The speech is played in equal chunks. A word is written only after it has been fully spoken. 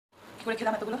কি করে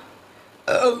খেলাম এতগুলো।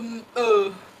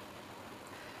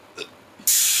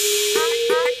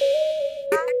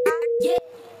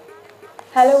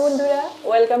 হ্যালো বন্ধুরা,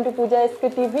 welcome to Puja SK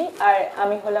TV. আর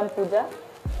আমি হলাম পূজা।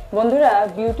 বন্ধুরা,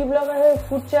 বিউটি ব্লগারের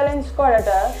ফুড চ্যালেঞ্জ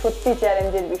করাটা সত্যি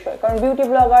চ্যালেঞ্জের বিষয়, কারণ বিউটি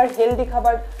ব্লগার হেলদি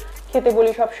খাবার খেতে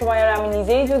বলি সবসময়, আর আমি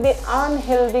নিজেই যদি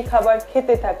আনহেলদি খাবার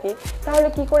খেতে থাকি তাহলে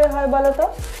কি করে হয় বলো তো।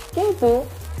 কিন্তু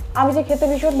আমি যে খেতে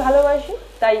ভীষণ ভালোবাসি,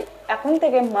 তাই এখন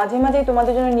থেকে মাঝে মাঝেই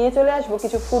তোমাদের জন্য নিয়ে চলে আসবো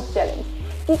কিছু ফুড চ্যালেঞ্জ।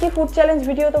 কি কি ফুড চ্যালেঞ্জ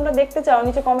ভিডিও তোমরা দেখতে চাও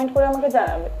নিচে কমেন্ট করে আমাকে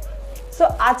জানাবে। সো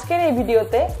আজকের এই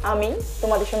ভিডিওতে আমি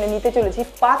তোমাদের সামনে নিতে চলেছি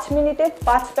 5 মিনিটে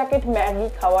 5 প্যাকেট ম্যাগি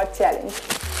খাওয়ার চ্যালেঞ্জ।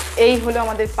 এই হলো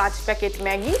আমাদের 5 প্যাকেট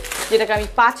ম্যাগি, যেটাকে আমি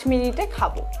 5 মিনিটে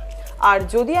খাবো। আর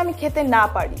যদি আমি খেতে না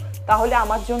পারি তাহলে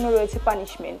আমার জন্য রয়েছে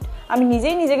পানিশমেন্ট। আমি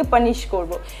নিজেই নিজেকে পানিশ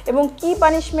করব, এবং কি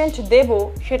পানিশমেন্ট দেব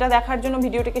সেটা দেখার জন্য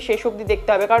ভিডিওটাকে শেষ অবধি দেখতে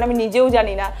হবে, কারণ আমি নিজেও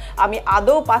জানি না আমি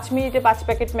আদৌ 5 মিনিটে 5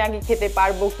 প্যাকেট ম্যাগি খেতে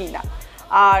পারবো কি না।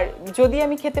 আর যদি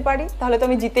আমি খেতে পারি তাহলে তো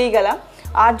আমি জিতেই গেলাম,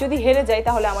 আর যদি হেরে যাই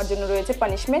তাহলে আমার জন্য রয়েছে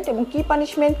পানিশমেন্ট। এবং কি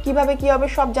পানিশমেন্ট, কিভাবে কি হবে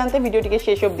সব জানতে ভিডিওটিকে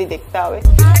শেষ অবধি দেখতে হবে।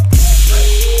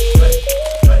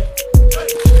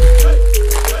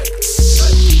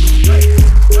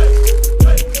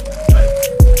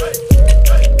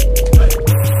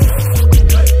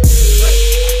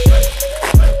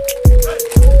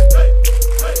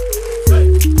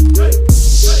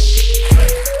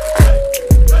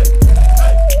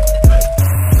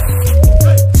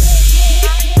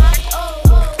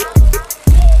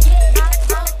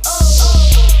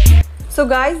 সো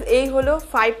গাইজ, এই হলো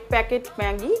 5 প্যাকেট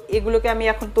ম্যাগি। এগুলোকে আমি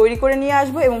এখন তৈরি করে নিয়ে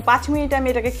আসবো, এবং 5 মিনিটে আমি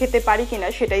এটাকে খেতে পারি কিনা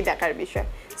সেটাই দেখার বিষয়।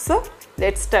 So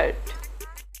let's start.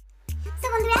 সো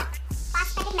বন্ধুরা, 5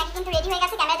 প্যাকেট ম্যাগি কিন্তু রেডি হয়ে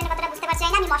গেছে। ক্যামেরার জন্য কতটা বুঝতে পারছি না,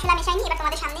 আমি মশলা মেশাইনি। এবার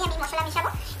তোমাদের সামনেই আমি মশলা মেশাবো,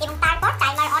 এবং তারপর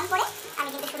টাইমার অন করে আমি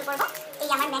কিন্তু শুরু করব এই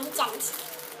আমার ম্যাগি চ্যালেঞ্জ।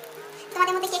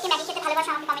 তোমাদের মধ্যে কে কে ম্যাগি খেতে ভালোবাসো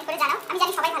আমাকে কমেন্ট করে জানাও। আমি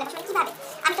জানি সবাই ভালোবাসে, কিভাবে।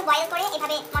 আমি তো বয়েল করে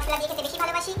এভাবে মশলা দিয়ে খেতে বেশি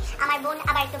ভালোবাসি, আমার বোন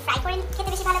আবার একটু ফ্রাই করে খেতে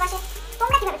বেশি ভালোবাসে।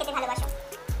 তোমরা কিভাবে খেতে ভালোবাসো?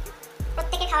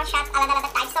 প্রত্যেকের খাওয়ার স্বাদ আলাদা আলাদা,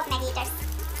 types of Maggi Eaters.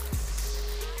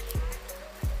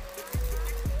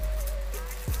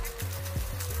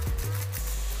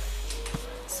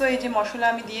 So এই যে মশলা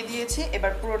আমি দিয়ে দিয়েছি,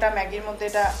 এবার পুরোটা ম্যাগির মধ্যে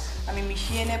এটা আমি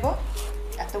মিশিয়ে নেব।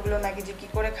 এতগুলো ম্যাগি যে কী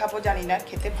করে খাবো জানি না,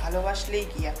 খেতে ভালোবাসলেই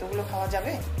কি এতগুলো খাওয়া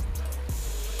যাবে?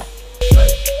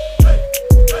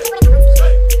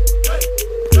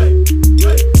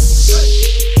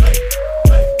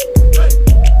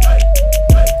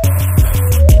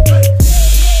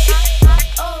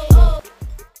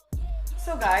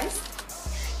 সো গাইস,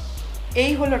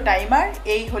 এই হলো টাইমার,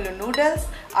 এই হলো noodles,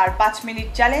 R 5 minute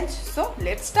challenge. So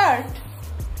let's start.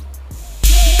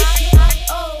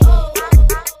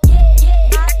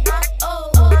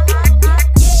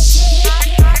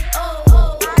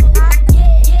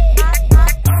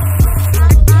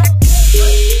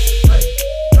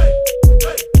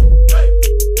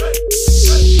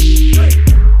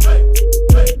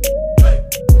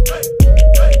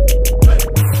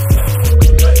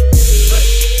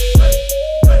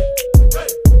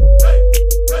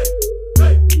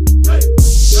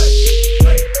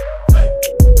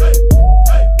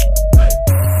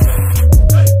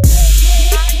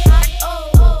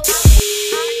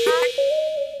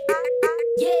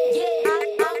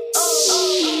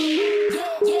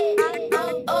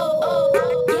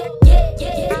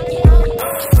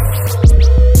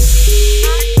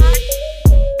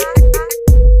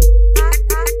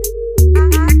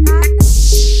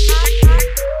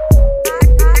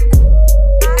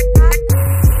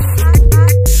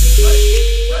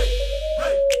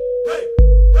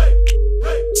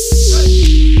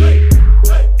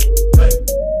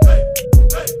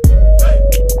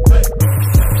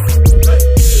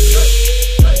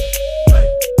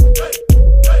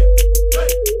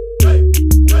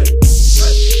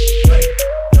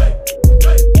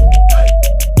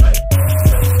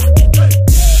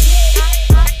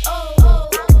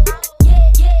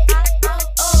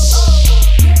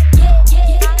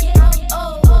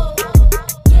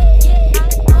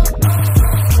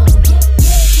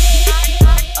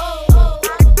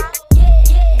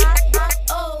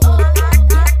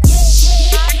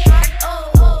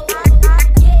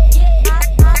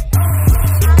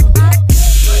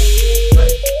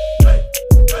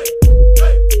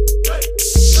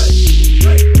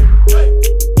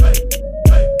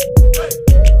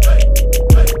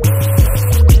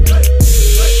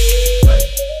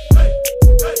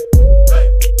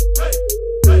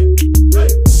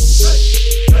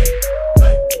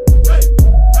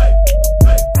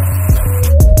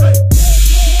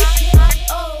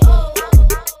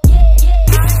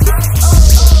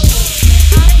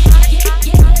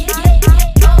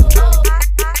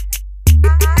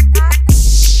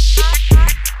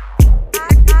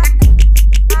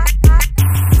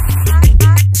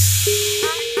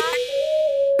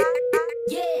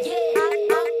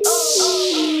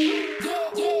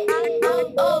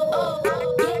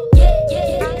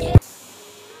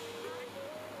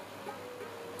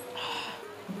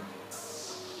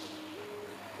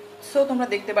 তোমরা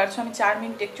দেখতে পাচ্ছ আমি 4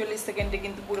 মিনিট 41 সেকেন্ডে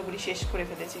কিন্তু পুরোপুরি শেষ করে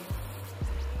ফেলেছি।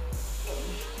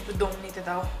 একটু দম নিতে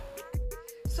দাও।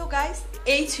 সো গাইস,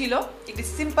 এই ছিল একটি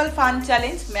simple fun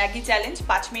challenge, Maggi challenge.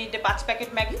 5 মিনিটে 5 প্যাকেট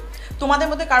ম্যাগি। তোমাদের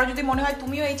মধ্যে কারো যদি মনে হয়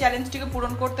তুমিও এই চ্যালেঞ্জটিকে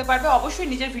পূরণ করতে পারবে, অবশ্যই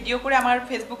নিজের ভিডিও করে আমার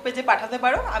ফেসবুক পেজে পাঠাতে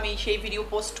পারো, আমি সেই ভিডিও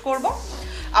পোস্ট করব।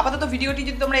 আপাতত ভিডিওটি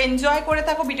যদি তোমরা এনজয় করে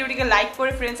থাকো, ভিডিওটিকে লাইক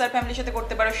করে ফ্রেন্ডস আর ফ্যামিলির সাথে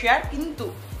করতে পারো শেয়ার। কিন্তু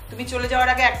তুমি চলে যাওয়ার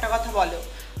আগে একটা কথা বলো,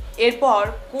 এরপর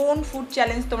কোন ফুড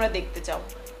চ্যালেঞ্জ তোমরা দেখতে চাও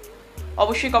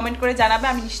অবশ্যই কমেন্ট করে জানাবে,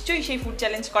 আমি নিশ্চয়ই সেই ফুড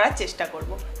চ্যালেঞ্জ করার চেষ্টা করব।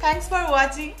 Thanks for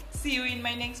watching, C you in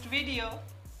my next video.